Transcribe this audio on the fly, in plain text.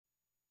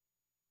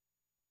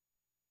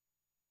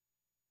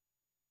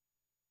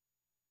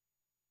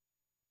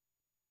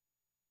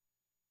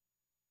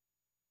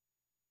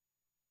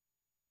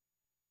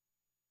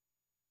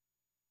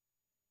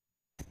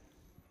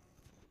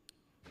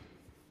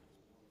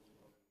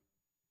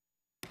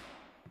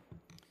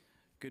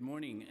Good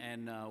morning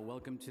and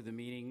welcome to the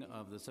meeting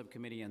of the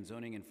Subcommittee on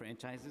Zoning and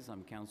Franchises.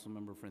 I'm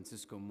Councilmember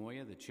Francisco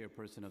Moya, the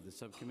chairperson of the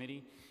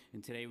subcommittee,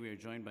 and today we are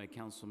joined by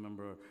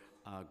Councilmember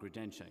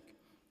Grodenchik.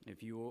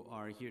 If you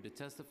are here to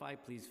testify,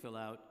 please fill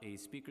out a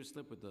speaker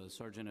slip with the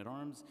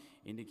Sergeant-at-Arms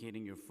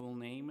indicating your full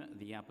name,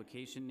 the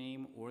application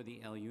name, or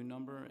the LU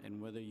number, and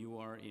whether you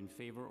are in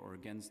favor or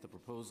against the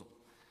proposal.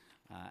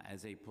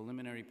 As a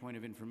preliminary point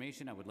of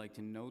information, I would like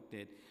to note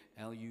that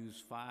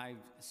LUs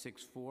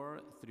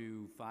 564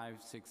 through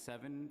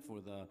 567 for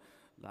the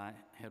La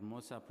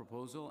Hermosa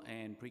proposal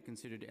and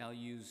preconsidered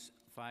LUs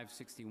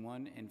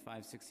 561 and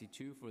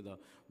 562 for the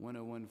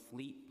 101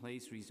 Fleet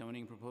Place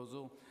rezoning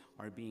proposal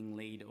are being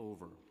laid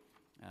over.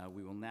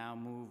 We will now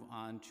move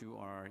on to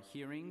our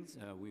hearings.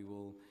 We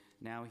will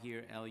now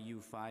hear LU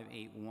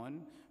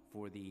 581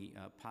 for the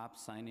POP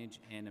signage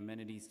and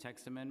amenities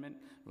text amendment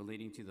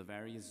relating to the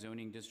various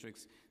zoning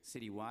districts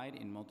citywide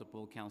in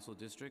multiple council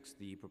districts.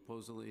 The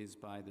proposal is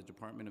by the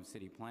Department of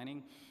City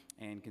Planning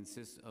and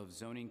consists of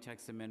zoning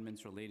text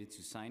amendments related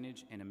to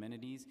signage and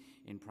amenities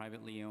in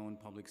privately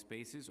owned public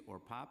spaces, or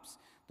POPs.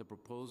 The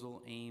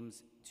proposal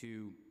aims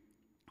to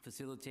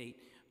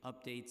facilitate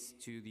updates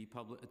to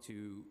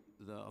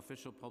the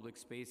official public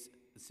space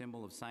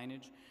symbol of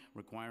signage,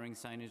 requiring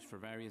signage for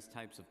various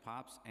types of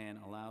POPs, and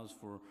allows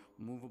for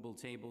movable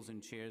tables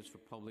and chairs for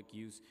public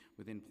use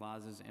within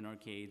plazas and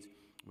arcades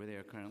where they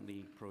are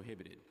currently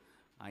prohibited.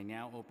 I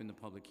now open the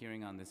public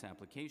hearing on this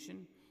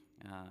application,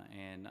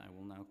 and I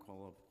will now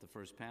call up the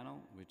first panel,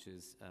 which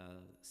is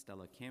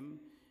Stella Kim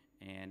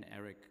and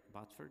Eric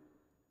Botsford.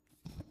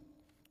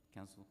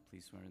 Council,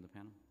 please swear in the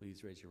panel.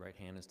 Please raise your right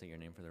hand and state your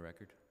name for the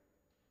record.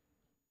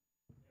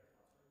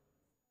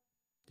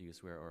 Do you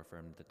swear or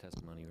affirm that the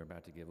testimony you're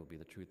about to give will be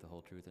the truth, the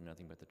whole truth, and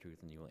nothing but the truth,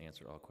 and you will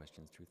answer all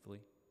questions truthfully?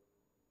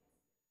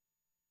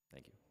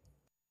 Thank you.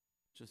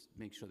 Just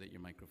make sure that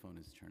your microphone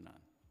is turned on.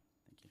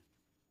 Thank you.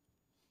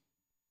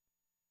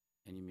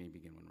 And you may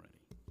begin when ready.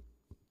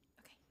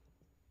 Okay.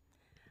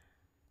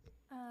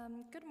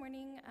 Good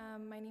morning.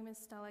 My name is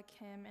Stella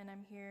Kim, and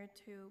I'm here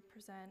to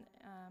present,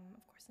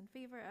 of course, in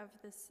favor of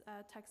this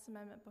text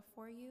amendment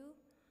before you.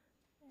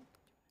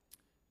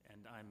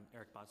 And I'm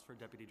Eric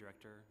Botsford, Deputy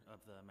Director of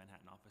the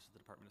Manhattan Office of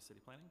the Department of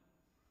City Planning.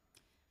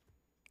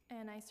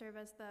 And I serve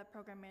as the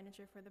Program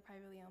Manager for the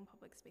privately owned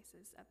public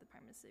spaces at the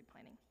Department of City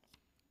Planning.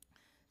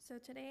 So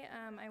today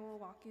I will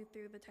walk you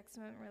through the text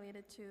amendment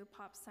related to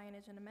POP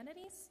signage and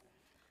amenities.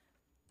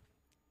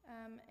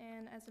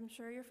 And as I'm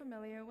sure you're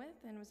familiar with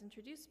and was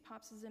introduced,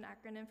 POPs is an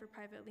acronym for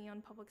privately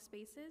owned public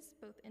spaces,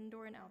 both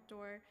indoor and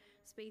outdoor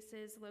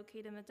spaces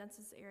located in the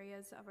densest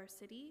areas of our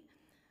city,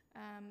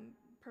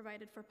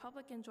 provided for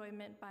public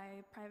enjoyment by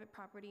private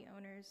property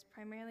owners,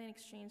 primarily in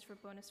exchange for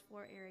bonus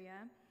floor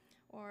area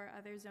or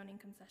other zoning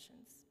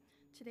concessions.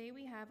 Today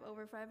we have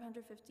over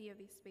 550 of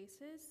these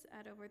spaces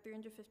at over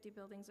 350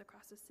 buildings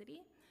across the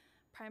city,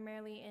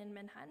 primarily in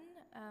Manhattan,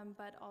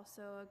 but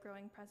also a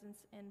growing presence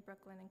in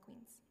Brooklyn and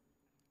Queens.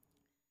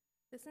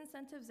 This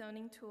incentive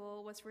zoning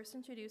tool was first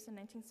introduced in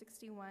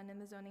 1961 in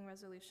the zoning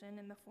resolution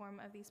in the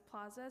form of these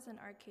plazas and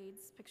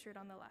arcades pictured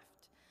on the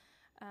left.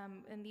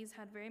 And these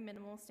had very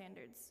minimal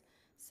standards.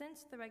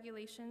 Since, the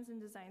regulations and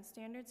design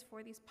standards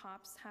for these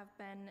POPs have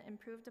been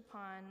improved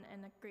upon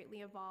and greatly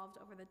evolved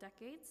over the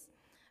decades.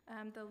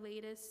 The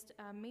latest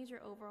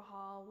major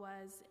overhaul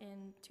was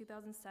in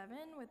 2007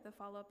 with the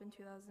follow-up in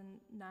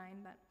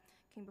 2009 that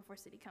came before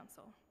City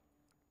Council.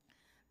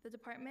 The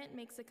department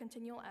makes a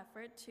continual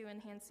effort to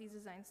enhance these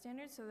design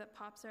standards so that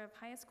POPs are of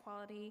highest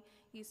quality,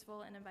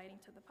 useful, and inviting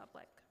to the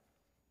public.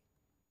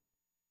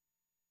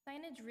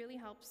 Signage really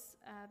helps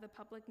the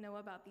public know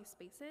about these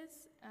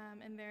spaces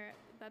and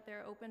that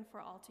they're open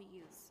for all to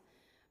use.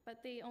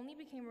 But they only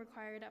became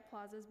required at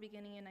plazas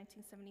beginning in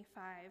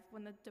 1975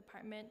 when the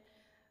department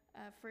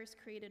first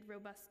created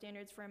robust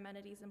standards for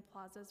amenities in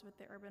plazas with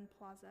the urban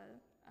plaza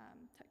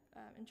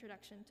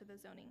introduction to the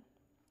zoning.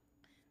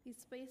 These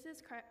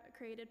spaces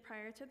created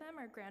prior to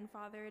them are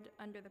grandfathered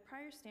under the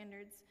prior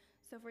standards,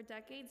 so for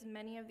decades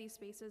many of these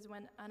spaces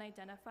went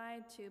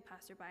unidentified to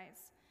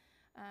passerbys.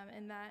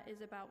 And that is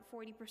about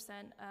 40%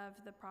 of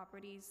the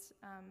properties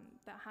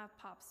that have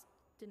POPs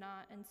did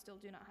not and still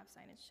do not have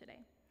signage today.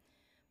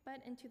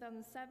 But in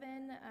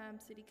 2007,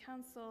 City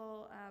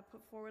Council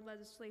put forward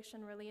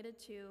legislation related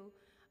to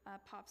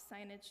POP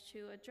signage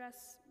to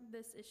address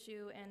this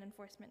issue and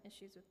enforcement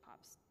issues with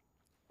POPs.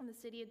 And the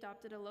city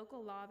adopted a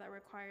local law that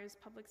requires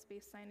public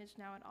space signage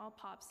now at all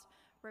POPs,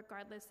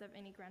 regardless of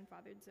any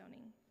grandfathered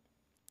zoning.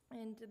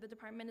 And the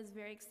department is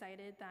very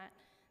excited that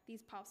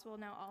these POPs will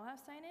now all have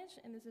signage,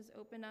 and this has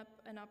opened up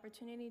an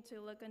opportunity to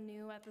look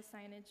anew at the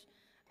signage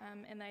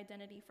and the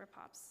identity for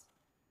POPs.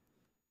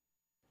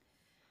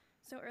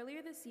 So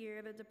earlier this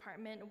year, the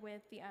department,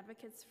 with the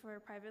Advocates for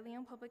Privately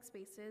Owned Public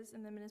Spaces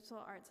and the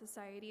Municipal Art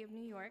Society of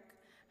New York,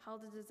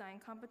 held a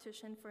design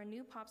competition for a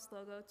new POPs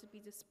logo to be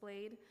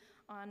displayed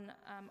on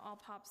all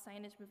POPs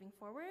signage moving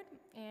forward,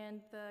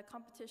 and the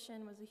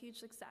competition was a huge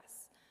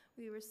success.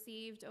 We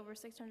received over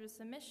 600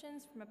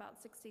 submissions from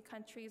about 60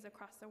 countries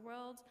across the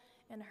world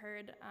and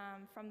heard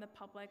from the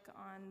public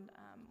on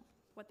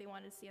what they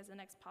wanted to see as the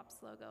next POPs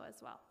logo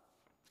as well.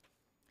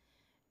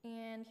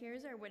 And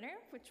here's our winner,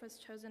 which was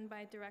chosen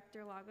by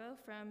Director Lago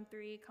from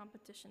 3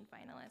 competition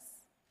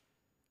finalists.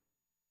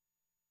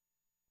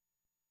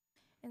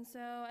 And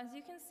so, as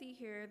you can see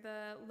here,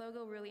 the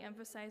logo really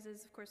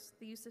emphasizes, of course,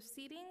 the use of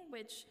seating,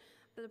 which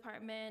the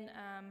department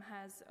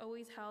has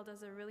always held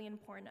as a really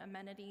important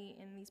amenity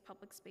in these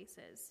public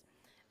spaces.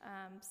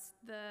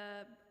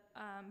 The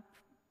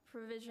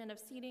provision of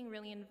seating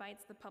really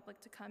invites the public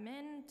to come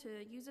in, to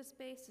use a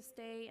space, to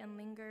stay and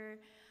linger,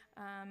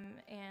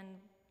 and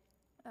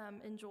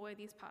enjoy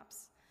these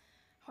POPs.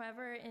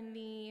 However, in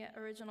the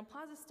original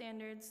plaza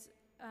standards,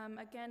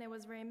 again, it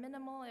was very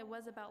minimal. It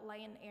was about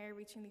light and air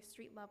reaching these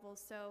street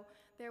levels, so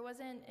there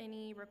wasn't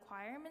any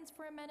requirements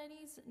for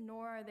amenities,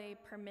 nor are they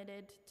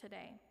permitted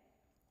today.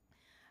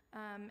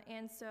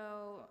 And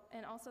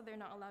also they're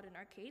not allowed in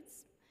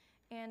arcades.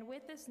 And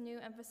with this new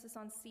emphasis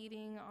on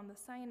seating, on the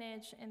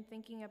signage, and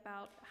thinking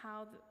about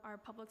how our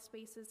public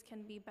spaces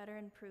can be better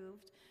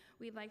improved,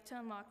 we'd like to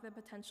unlock the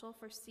potential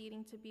for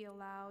seating to be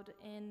allowed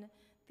in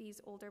these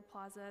older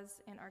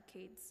plazas and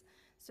arcades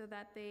so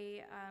that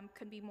they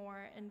could be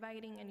more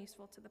inviting and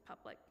useful to the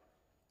public.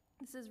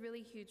 This is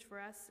really huge for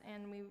us,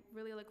 and we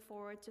really look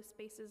forward to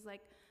spaces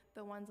like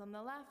the ones on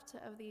the left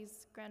of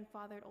these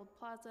grandfathered old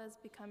plazas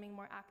becoming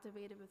more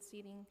activated with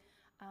seating,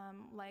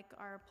 like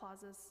our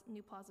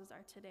new plazas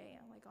are today,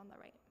 like on the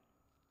right.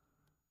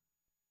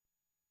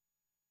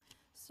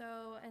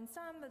 So in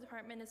sum, the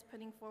department is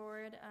putting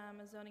forward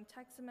a zoning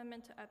text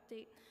amendment to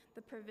update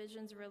the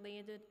provisions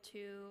related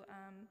to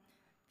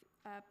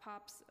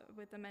POPs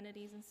with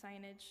amenities and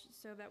signage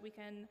so that we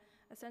can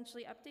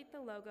essentially update the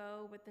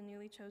logo with the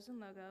newly chosen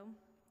logo,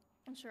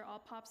 ensure all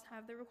POPs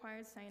have the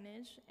required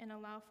signage, and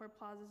allow for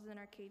plazas and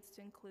arcades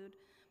to include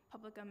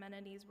public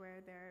amenities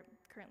where they're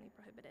currently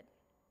prohibited.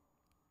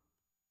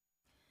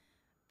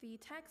 The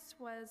text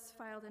was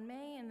filed in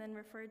May and then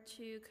referred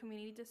to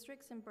community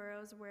districts and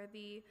boroughs where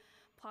the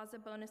plaza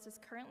bonus is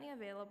currently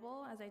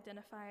available, as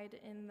identified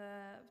in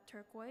the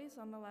turquoise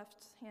on the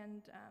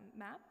left-hand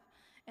map,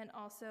 and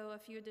also a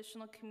few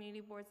additional community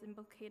boards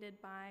implicated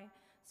by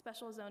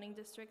special zoning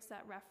districts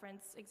that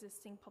reference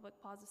existing public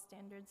plaza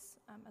standards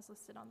as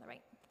listed on the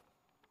right.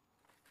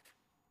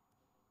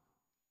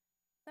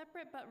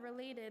 Separate but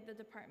related, the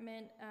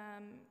department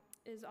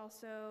is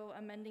also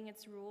amending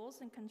its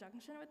rules in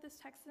conjunction with this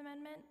text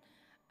amendment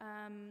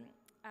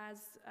as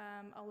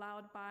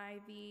allowed by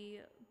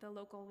the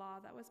local law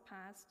that was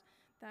passed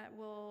that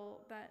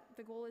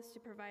the goal is to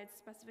provide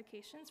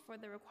specifications for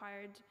the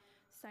required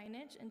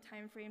signage and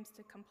timeframes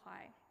to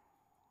comply.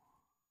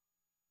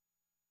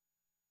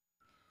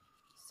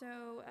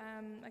 So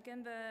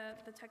again,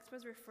 the text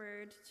was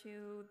referred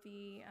to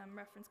the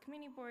reference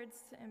community boards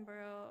and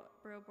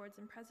borough boards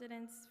and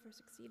presidents for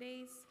 60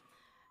 days.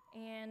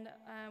 And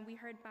we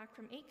heard back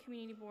from 8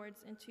 community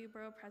boards and 2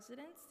 borough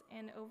presidents,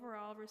 and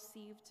overall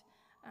received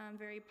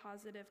very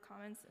positive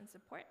comments and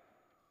support.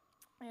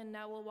 And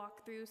now we'll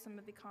walk through some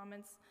of the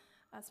comments,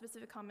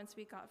 specific comments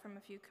we got from a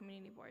few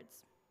community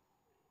boards.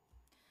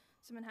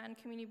 So Manhattan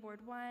Community Board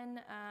 1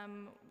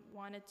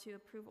 wanted to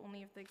approve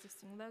only if the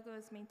existing logo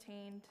is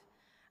maintained.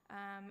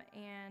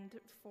 And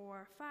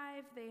for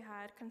 5, they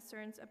had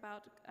concerns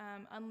about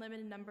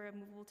unlimited number of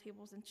movable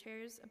tables and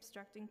chairs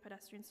obstructing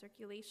pedestrian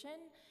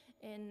circulation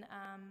in,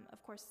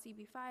 of course,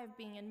 CB5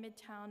 being in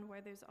Midtown,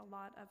 where there's a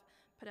lot of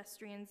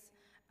pedestrians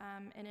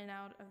in and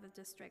out of the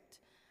district.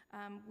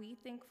 We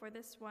think for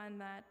this one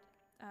that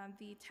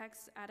the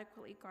text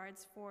adequately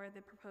guards for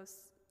the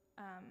proposed,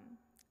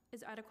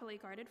 is adequately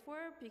guarded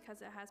for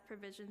because it has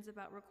provisions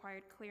about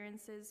required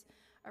clearances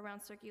around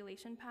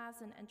circulation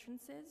paths and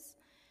entrances.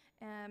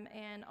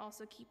 And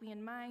also keeping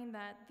in mind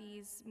that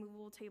these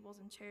movable tables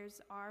and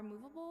chairs are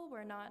movable,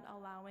 we're not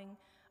allowing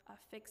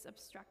fixed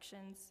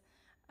obstructions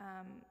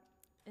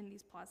in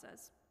these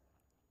plazas.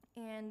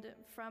 And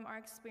from our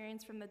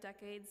experience from the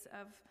decades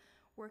of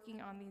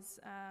working on these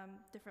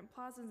different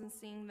plazas and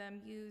seeing them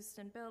used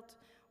and built,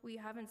 we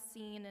haven't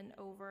seen an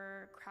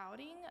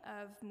overcrowding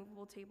of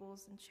movable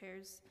tables and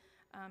chairs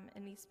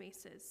in these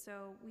spaces.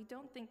 So we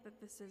don't think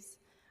that this is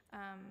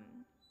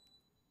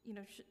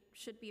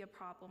should be a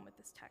problem with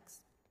this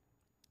text.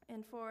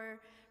 And for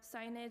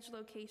signage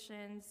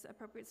locations,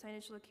 appropriate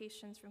signage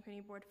locations from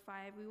Community Board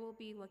 5, we will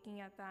be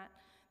looking at that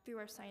through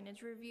our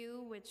signage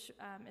review, which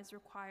is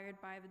required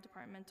by the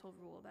departmental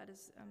rule that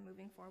is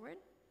moving forward.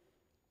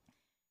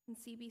 And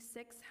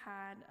CB6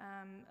 had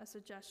a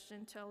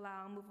suggestion to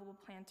allow movable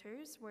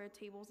planters where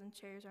tables and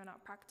chairs are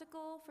not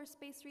practical for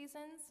space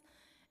reasons.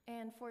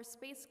 And for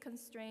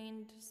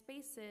space-constrained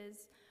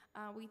spaces,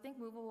 we think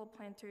movable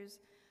planters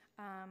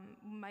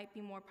might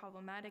be more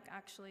problematic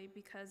actually,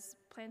 because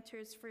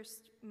planters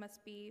first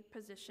must be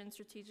positioned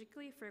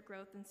strategically for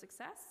growth and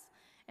success,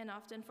 and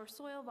often for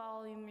soil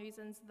volume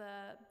reasons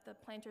the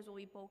planters will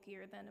be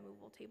bulkier than a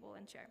movable table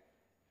and chair.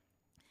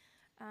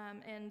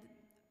 And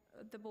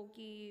the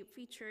bulky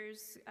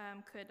features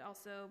could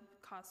also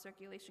cause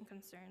circulation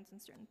concerns in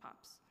certain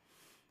POPs.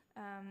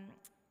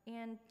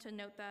 And to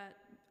note that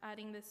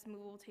adding this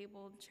movable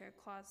table and chair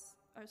clause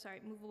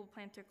movable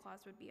planter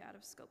clause would be out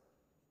of scope.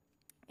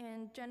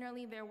 And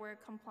generally, there were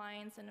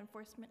compliance and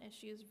enforcement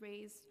issues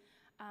raised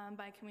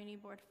by Community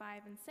Board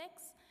 5 and 6.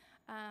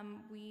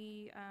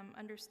 We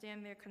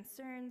understand their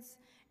concerns,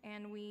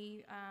 and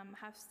we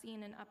have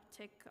seen an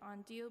uptick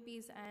on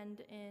DOB's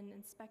end in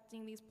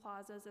inspecting these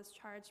plazas as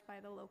charged by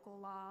the local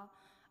law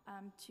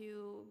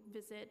to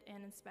visit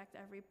and inspect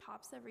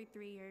POPs every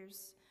 3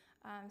 years.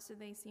 So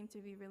they seem to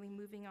be really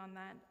moving on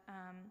that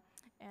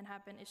and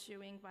have been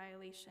issuing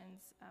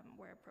violations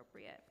where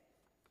appropriate.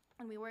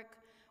 And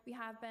we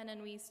have been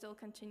and we still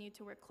continue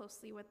to work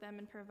closely with them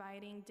in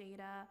providing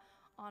data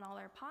on all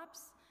our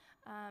POPs.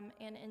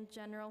 And in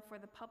general for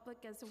the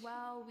public as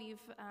well,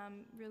 we've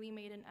really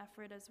made an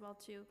effort as well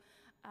to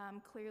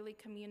clearly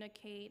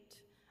communicate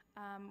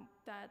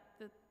that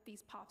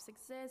these POPs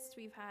exist.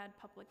 We've had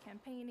public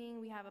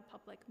campaigning, we have a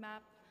public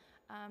map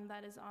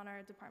that is on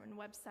our department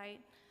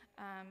website.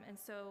 And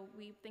so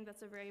we think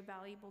that's a very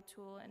valuable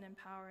tool in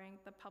empowering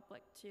the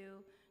public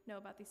to know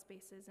about these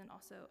spaces, and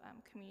also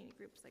community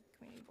groups like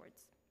community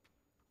boards.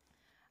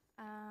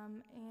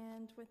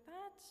 And with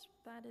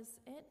that is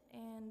it,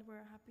 and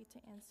we're happy to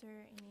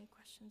answer any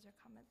questions or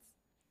comments.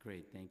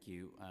 Great, thank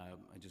you.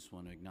 I just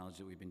want to acknowledge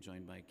that we've been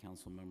joined by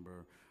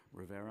Councilmember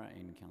Rivera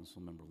and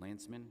Councilmember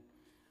Landsman.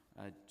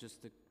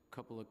 Just a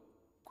couple of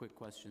quick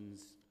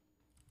questions.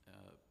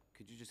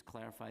 Could you just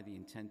clarify the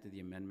intent of the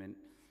amendment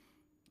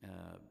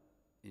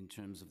in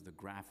terms of the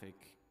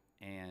graphic,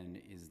 and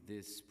is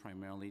this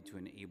primarily to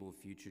enable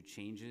future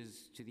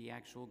changes to the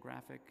actual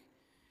graphic?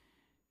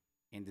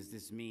 And does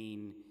this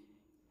mean,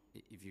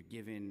 if you're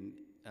given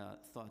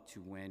thought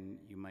to when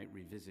you might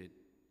revisit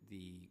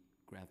the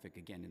graphic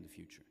again in the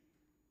future?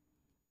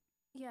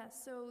 Yeah,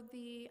 so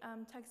the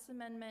text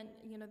amendment,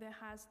 there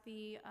has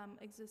the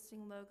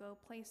existing logo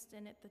placed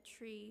in it, the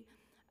tree.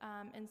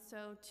 And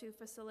so to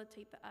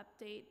facilitate the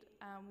update,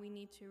 we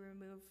need to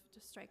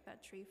strike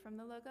that tree from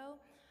the logo.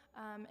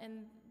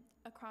 And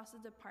across the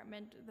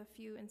department, the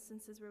few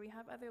instances where we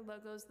have other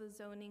logos, the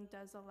zoning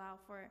does allow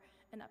for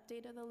an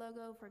update of the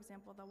logo, for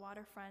example, the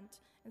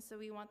waterfront. And so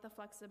we want the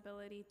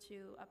flexibility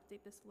to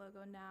update this logo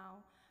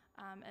now,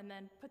 and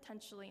then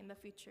potentially in the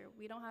future.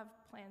 We don't have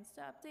plans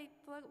to update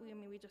the logo.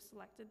 We just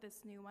selected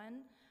this new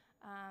one,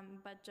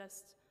 but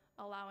just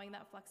allowing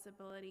that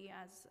flexibility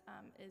as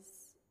is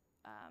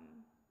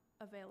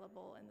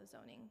available in the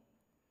zoning.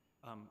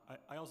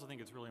 I also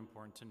think it's really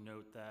important to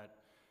note that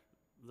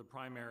the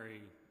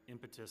primary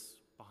impetus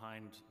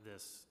behind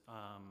this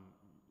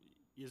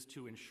is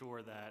to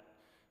ensure that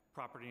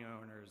property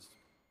owners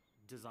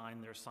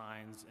design their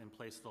signs and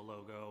place the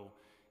logo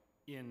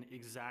in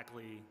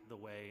exactly the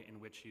way in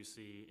which you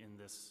see in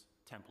this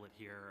template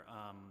here.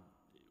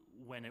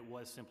 When it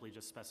was simply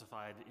just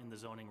specified in the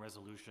zoning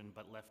resolution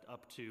but left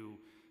up to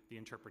the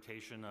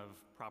interpretation of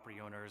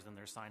property owners and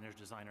their signage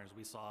designers,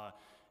 we saw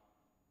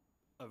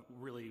a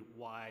really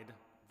wide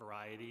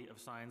variety of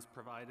signs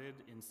provided.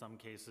 In some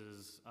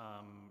cases,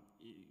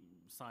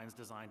 signs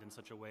designed in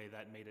such a way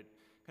that made it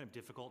kind of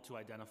difficult to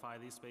identify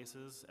these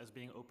spaces as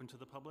being open to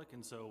the public.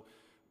 And so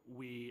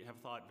we have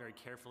thought very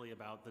carefully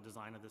about the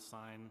design of this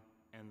sign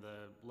and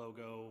the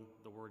logo,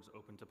 the words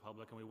open to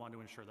public, and we want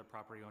to ensure that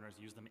property owners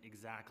use them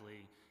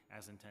exactly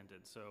as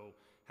intended. So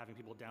having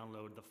people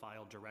download the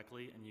file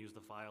directly and use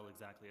the file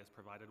exactly as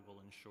provided will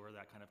ensure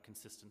that kind of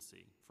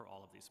consistency for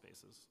all of these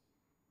spaces.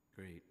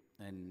 Great.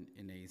 And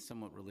in a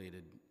somewhat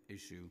related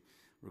issue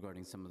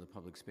regarding some of the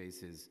public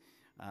spaces,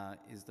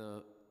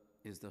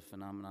 is the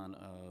phenomenon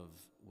of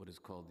what is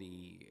called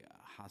the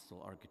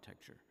hostile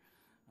architecture,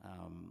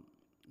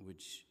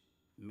 which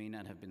may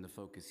not have been the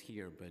focus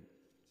here, but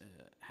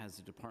has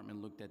the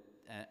department looked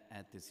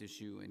at this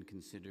issue and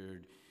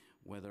considered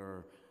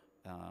whether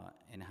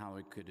and how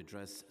it could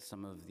address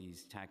some of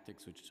these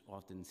tactics, which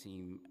often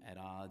seem at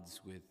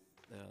odds with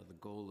the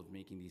goal of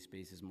making these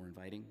spaces more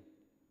inviting?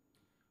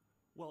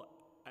 Well,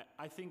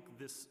 I think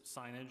this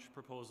signage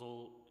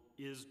proposal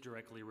is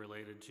directly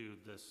related to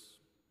this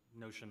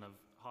notion of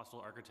hostile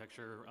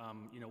architecture.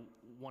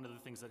 One of the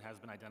things that has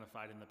been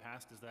identified in the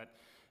past is that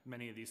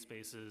many of these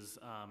spaces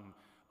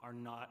are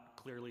not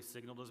clearly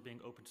signaled as being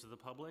open to the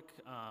public,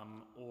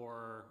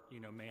 or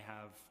may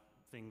have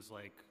things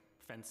like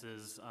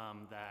fences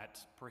that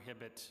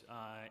prohibit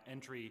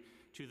entry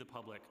to the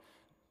public.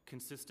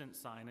 Consistent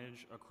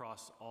signage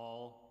across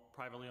all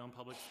privately owned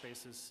public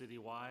spaces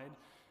citywide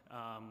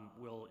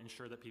will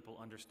ensure that people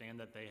understand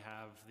that they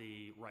have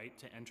the right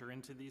to enter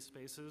into these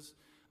spaces.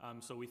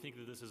 So we think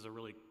that this is a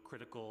really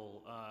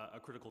critical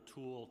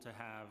tool to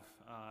have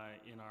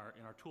in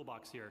our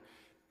toolbox here.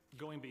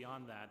 Going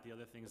beyond that, the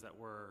other things that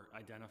were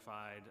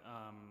identified,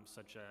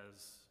 such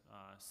as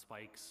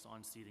spikes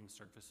on seating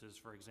surfaces,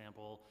 for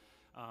example,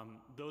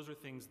 those are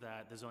things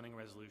that the zoning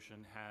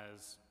resolution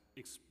has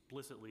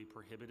explicitly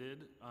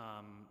prohibited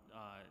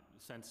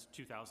since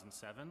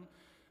 2007.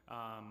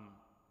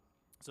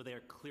 So they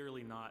are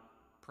clearly not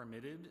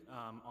permitted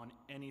on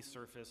any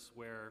surface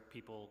where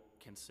people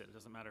can sit. It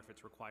doesn't matter if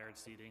it's required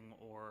seating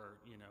or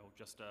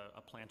just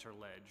a planter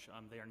ledge.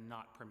 They are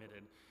not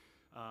permitted.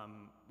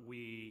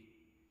 We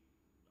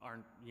are,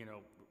 you know,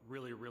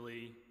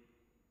 really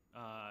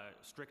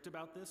strict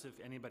about this. If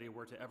anybody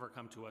were to ever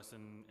come to us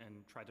and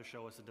try to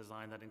show us a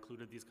design that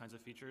included these kinds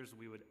of features,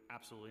 we would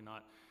absolutely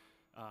not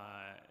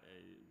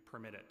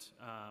permit it.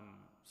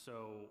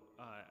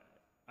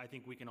 I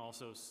think we can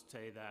also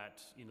say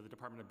that, you know, the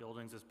Department of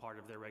Buildings, as part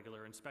of their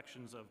regular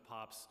inspections of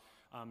POPs,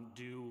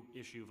 do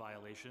issue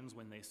violations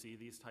when they see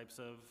these types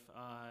of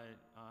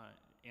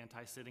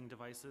anti-sitting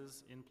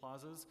devices in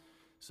plazas.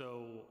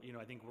 So, you know,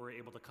 I think we're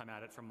able to come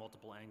at it from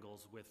multiple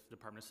angles with the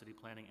Department of City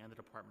Planning and the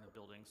Department of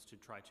Buildings to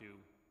try to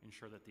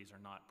ensure that these are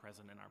not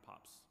present in our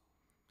POPs.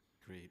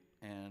 Great.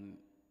 And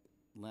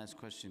last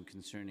question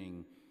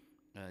concerning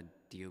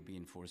DOB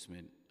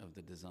enforcement of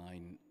the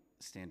design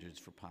standards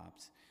for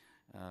POPs.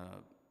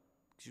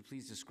 Could you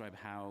please describe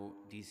how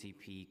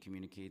DCP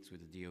communicates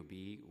with the DOB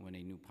when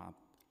a new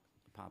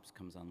POPs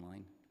comes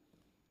online?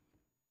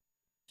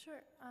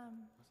 Sure.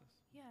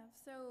 Yeah,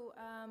 so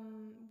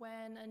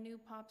when a new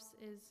POPs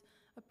is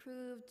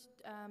approved,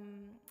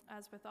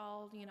 as with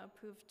all, you know,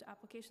 approved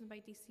applications by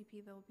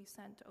DCP, they'll be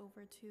sent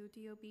over to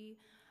DOB.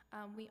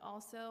 We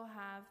also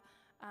have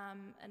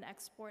an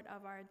export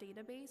of our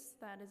database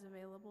that is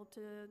available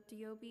to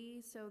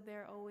DOB, so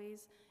they're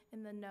always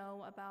in the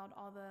know about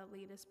all the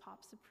latest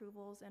POPs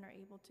approvals and are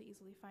able to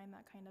easily find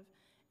that kind of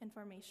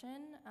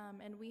information.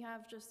 And we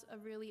have just a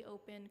really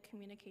open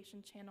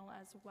communication channel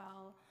as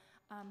well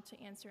to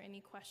answer any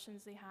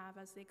questions they have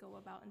as they go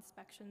about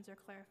inspections or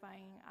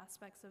clarifying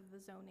aspects of the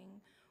zoning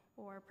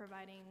or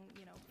providing,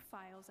 you know,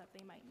 files that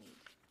they might need.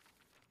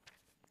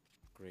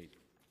 Great.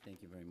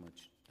 Thank you very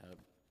much.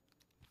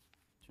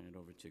 Turn it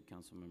over to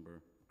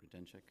Councilmember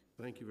Grodenchik.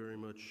 Thank you very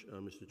much,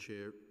 Mr.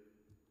 Chair.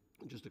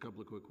 Just a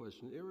couple of quick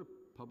questions. Is there a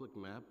public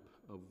map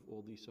of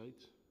all these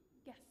sites?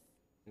 Yes.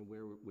 And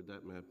where would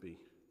that map be?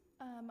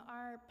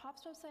 Our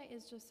POPs website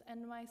is just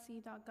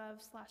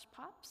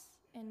nyc.gov/POPs,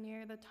 and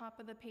near the top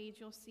of the page,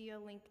 you'll see a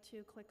link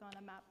to click on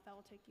a map that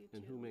will take you to.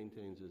 And who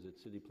maintains? Is it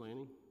city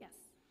planning?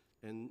 Yes.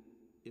 And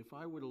if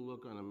I were to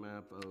look on a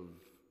map of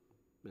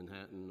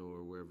Manhattan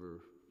or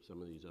wherever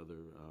some of these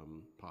other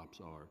POPs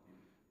are,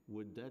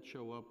 would that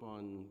show up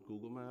on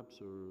Google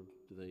Maps, or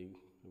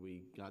have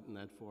we gotten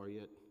that far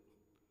yet?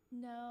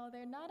 No,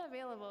 they're not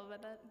available,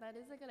 but that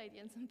is a good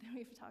idea and something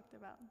we've talked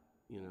about.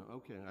 You know,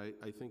 okay,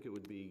 I think it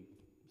would be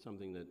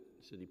something that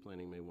city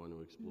planning may want to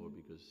explore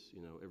because,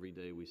 you know, every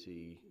day we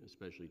see,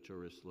 especially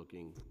tourists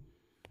looking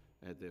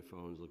at their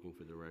phones, looking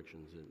for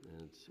directions,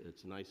 and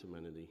it's a nice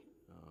amenity,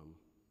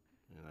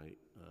 and I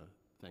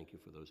thank you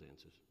for those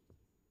answers.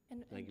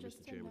 And Thank you,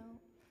 just Mr. to Chairman.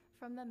 note,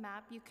 from the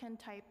map, you can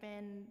type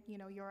in, you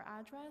know, your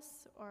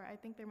address, or I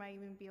think there might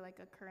even be like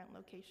a current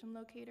location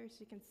locator, so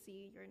you can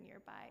see your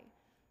nearby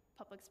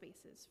public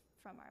spaces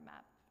from our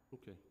map.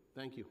 Okay,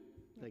 thank you.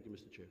 Thank you,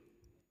 Mr. Chair.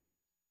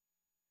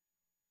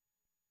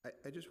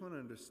 I just want to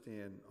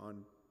understand,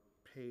 on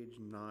page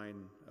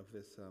 9 of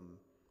this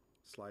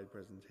slide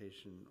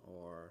presentation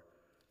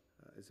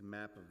is a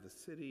map of the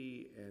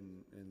city,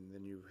 and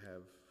then you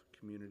have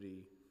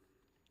community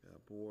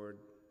board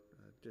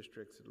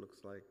districts, it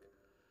looks like.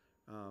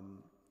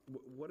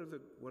 What are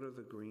the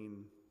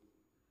green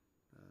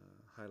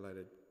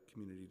highlighted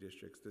community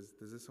districts?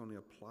 Does this only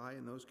apply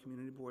in those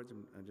community boards?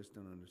 I just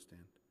don't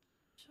understand.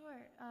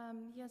 Sure.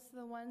 Yes,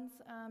 the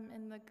ones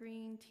in the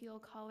green teal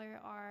color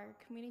are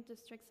community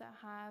districts that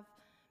have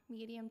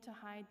medium to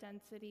high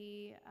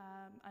density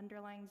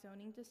underlying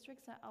zoning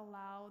districts that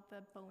allow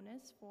the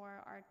bonus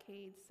for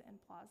arcades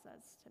and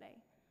plazas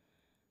today.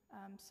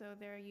 So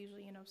they're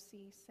usually, you know,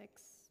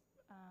 C6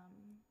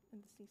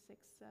 in the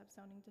C6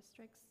 zoning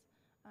districts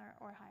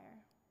or higher.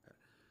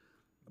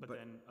 But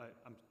then,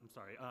 I'm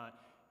sorry,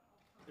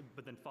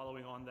 but then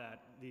following on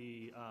that,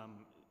 the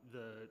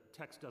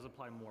text does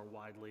apply more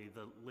widely.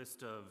 The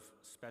list of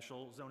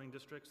special zoning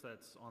districts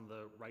that's on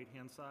the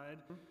right-hand side,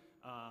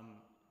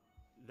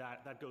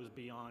 that goes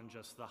beyond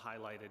just the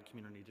highlighted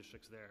community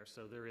districts there.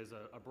 So there is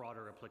a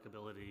broader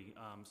applicability.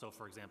 So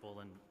for example,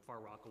 in Far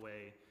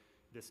Rockaway,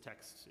 this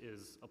text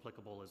is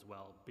applicable as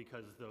well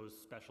because those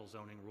special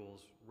zoning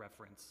rules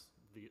reference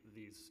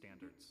these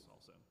standards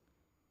also.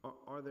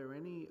 Are there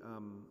any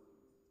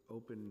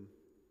open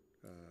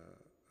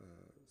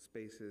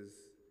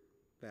spaces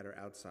that are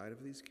outside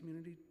of these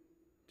community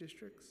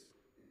districts?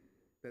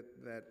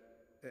 That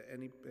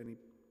any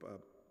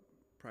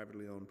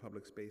privately owned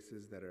public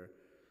spaces that are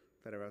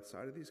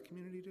outside of these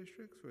community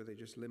districts, or are they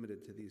just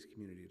limited to these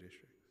community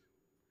districts?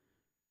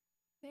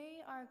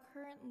 They are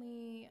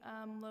currently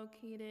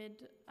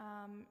located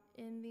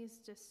in these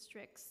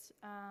districts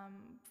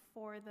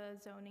for the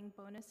zoning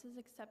bonuses,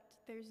 except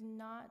there's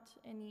not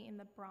any in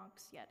the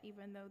Bronx yet,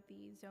 even though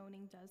the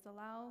zoning does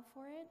allow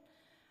for it.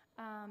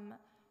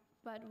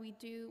 But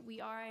we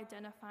are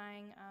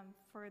identifying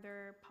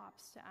further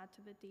POPs to add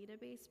to the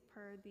database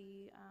per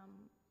the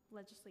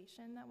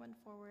legislation that went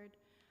forward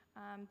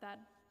that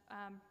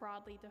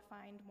broadly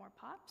defined more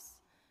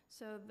POPs.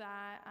 So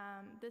that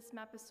this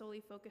map is solely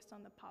focused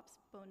on the POPs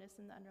bonus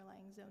and the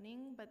underlying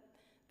zoning, but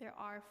there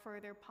are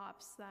further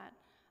POPs that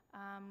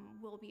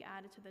will be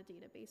added to the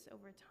database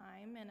over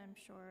time, and I'm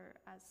sure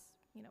as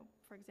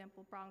for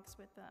example, Bronx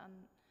with the,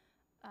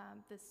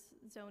 this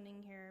zoning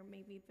here,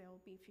 maybe there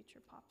will be future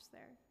POPs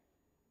there.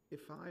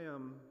 If I,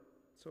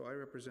 so I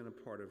represent a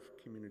part of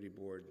Community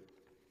Board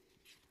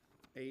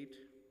 8,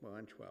 well,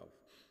 and 12,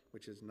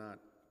 which is not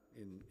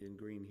in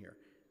green here.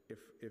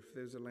 If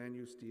there's a land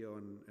use deal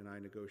and we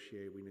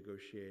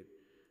negotiate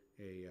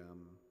a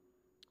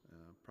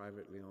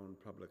privately owned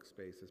public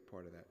space as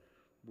part of that,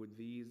 would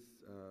these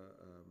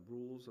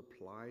rules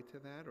apply to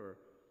that, or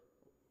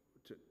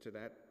to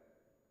that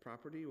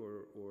property,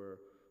 or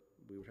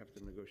we would have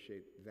to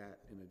negotiate that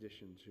in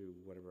addition to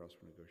whatever else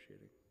we're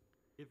negotiating?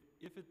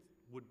 If it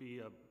would be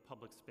a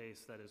public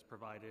space that is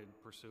provided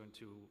pursuant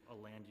to a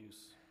land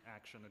use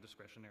action, a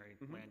discretionary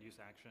land use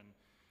action,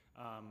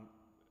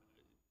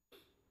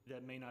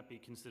 that may not be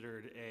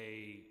considered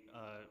a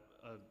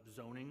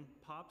zoning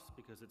POPs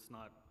because it's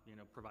not,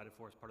 provided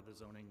for as part of the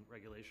zoning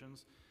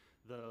regulations.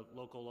 The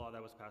local law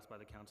that was passed by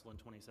the council in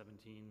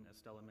 2017, as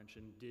Stella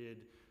mentioned, did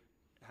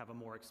have a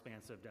more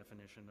expansive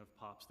definition of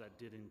POPs that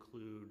did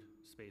include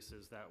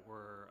spaces that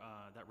were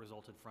that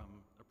resulted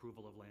from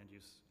approval of land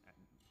use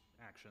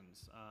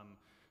actions.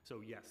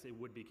 So yes, it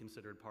would be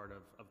considered part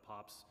of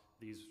POPs.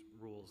 These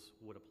rules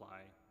would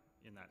apply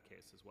in that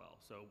case as well.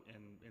 So,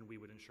 and we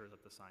would ensure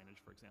that the signage,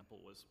 for example,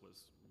 was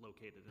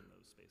located in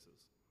those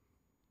spaces.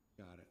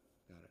 Got it.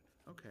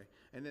 Okay.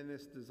 And then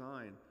this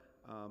design,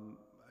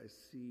 I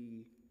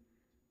see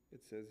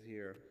it says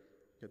here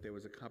that there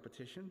was a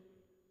competition.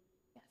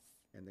 Yes.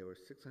 And there were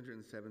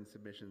 607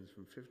 submissions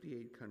from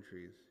 58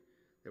 countries.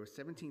 There were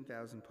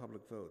 17,000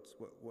 public votes.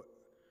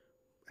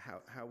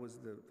 How was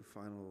the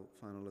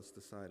finalists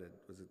decided?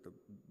 Was it the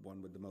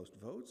one with the most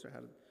votes, or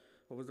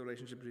what was the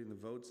relationship between the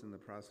votes and the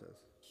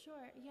process?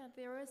 Sure, yeah,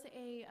 there was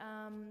a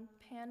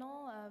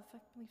panel of, I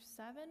believe,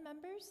 7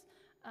 members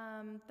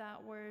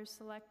that were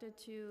selected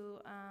to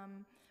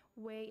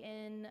weigh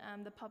in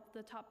the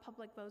top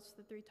public votes.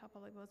 The 3 top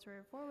public votes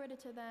were forwarded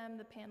to them.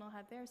 The panel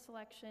had their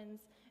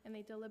selections, and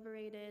they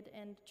deliberated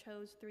and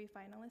chose 3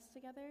 finalists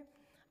together.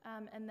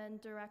 And then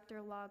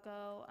Director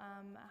Lago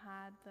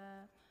had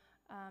the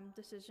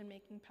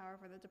decision-making power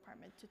for the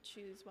department to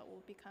choose what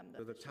will become the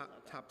So the official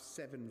logo. top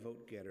 7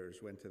 vote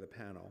getters went to the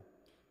panel.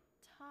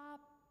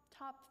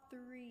 Top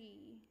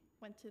 3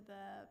 went to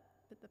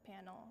the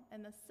panel,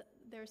 and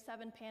there are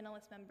 7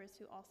 panelist members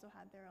who also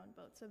had their own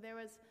votes. So there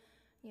was,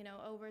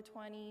 over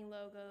 20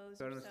 logos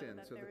So I or so understand.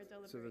 that So they were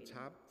so the deliberating.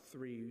 top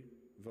 3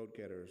 vote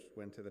getters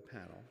went to the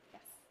panel,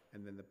 Yes,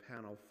 and then the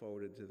panel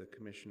forwarded to the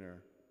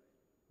commissioner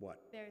what?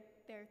 they're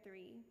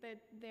 3.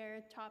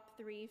 They're top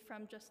 3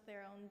 from just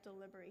their own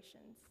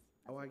deliberations.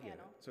 Oh, as a I get it.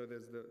 panel. So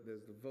there's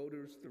the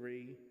voters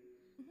 3,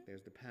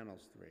 there's the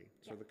panels 3.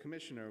 So Yeah. the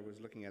commissioner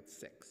was looking at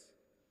 6.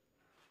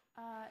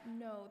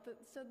 No,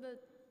 so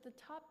the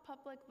top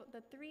public,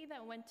 the 3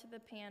 that went to the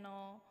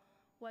panel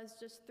was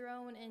just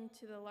thrown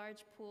into the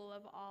large pool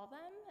of all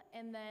them,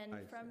 and then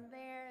I from see.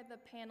 there, the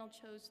panel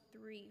chose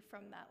 3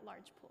 from that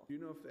large pool. Do you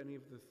know if any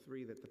of the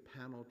 3 that the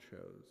panel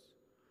chose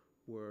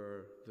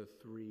were the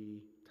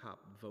 3 top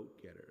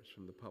vote getters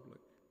from the public?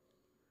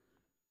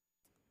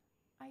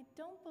 I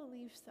don't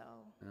believe so.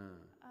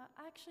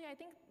 Actually, I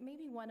think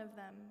maybe one of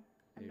them.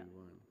 I'm Maybe not-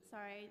 one.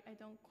 Sorry, I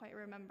don't quite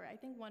remember. I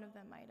think one of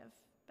them might have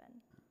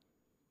been.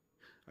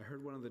 I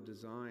heard one of the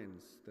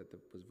designs that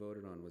was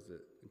voted on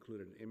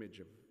included an image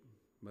of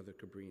Mother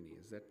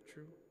Cabrini. Is that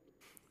true?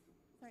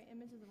 Sorry,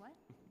 images of what?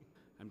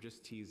 I'm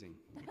just teasing.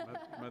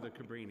 Mother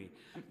Cabrini.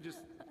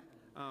 Just,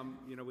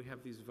 we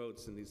have these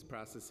votes and these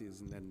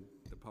processes, and then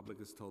the public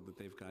is told that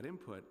they've got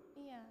input,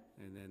 Yeah.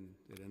 and then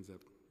it ends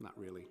up not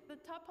really. The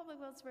top public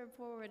votes were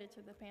forwarded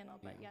to the panel,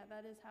 but Yeah. yeah,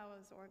 that is how it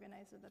was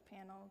organized with the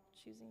panel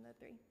choosing the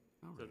 3.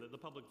 All So right. the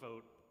public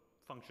vote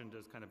functioned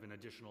as kind of an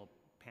additional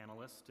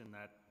panelist in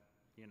that,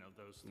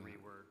 those 3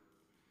 were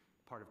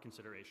part of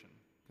consideration.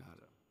 Got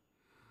it.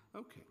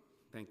 Okay,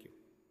 thank you.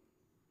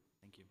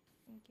 Thank you.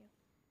 Thank you.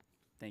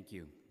 Thank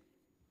you.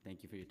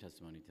 Thank you for your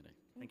testimony today.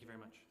 Thank you very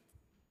much.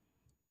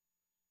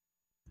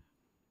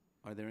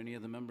 Are there any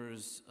other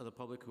members of the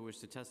public who wish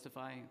to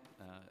testify?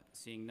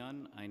 Seeing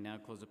none, I now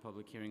close the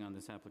public hearing on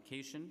this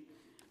application.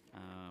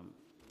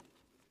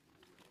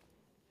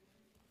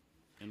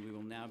 And we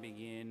will now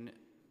begin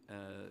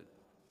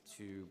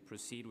to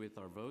proceed with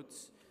our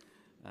votes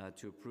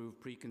to approve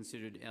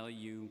pre-considered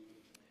LU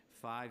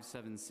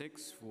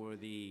 576 for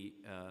the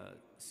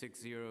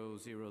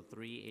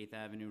 6003 8th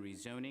Avenue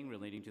rezoning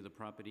relating to the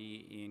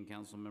property in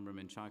Councilmember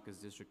Menchaca's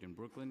district in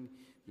Brooklyn.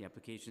 The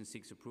application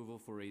seeks approval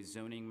for a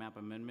zoning map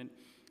amendment,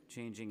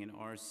 changing an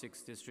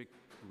R6 district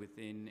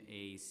within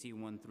a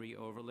C13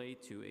 overlay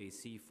to a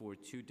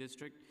C42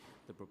 district.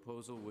 The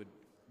proposal would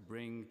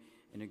bring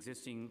an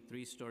existing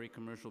 3-story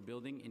commercial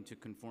building into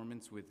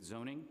conformance with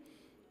zoning.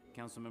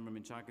 Councilmember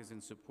Menchaca is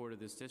in support of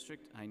this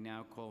district. I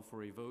now call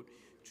for a vote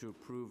to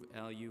approve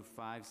LU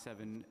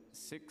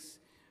 576.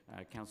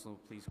 Council,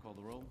 please call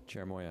the roll.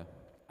 Chair Moya.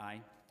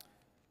 Aye.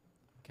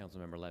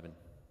 Councilmember Levin.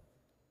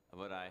 I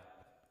vote aye.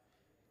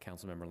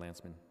 Councilmember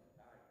Lanceman.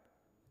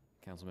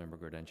 Councilmember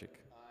Grodenchik.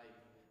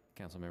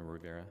 Councilmember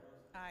Rivera.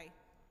 Aye.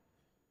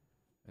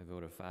 A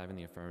vote of 5 in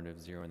the affirmative,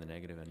 0 in the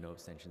negative, and no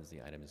abstentions,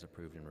 the item is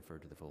approved and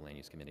referred to the full Land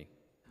Use Committee.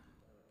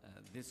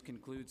 This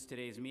concludes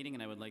today's meeting,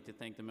 and I would like to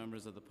thank the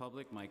members of the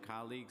public, my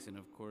colleagues, and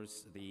of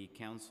course, the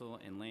council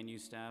and land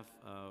use staff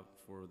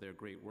for their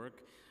great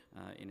work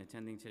in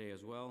attending today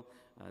as well.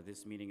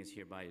 This meeting is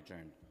hereby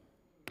adjourned.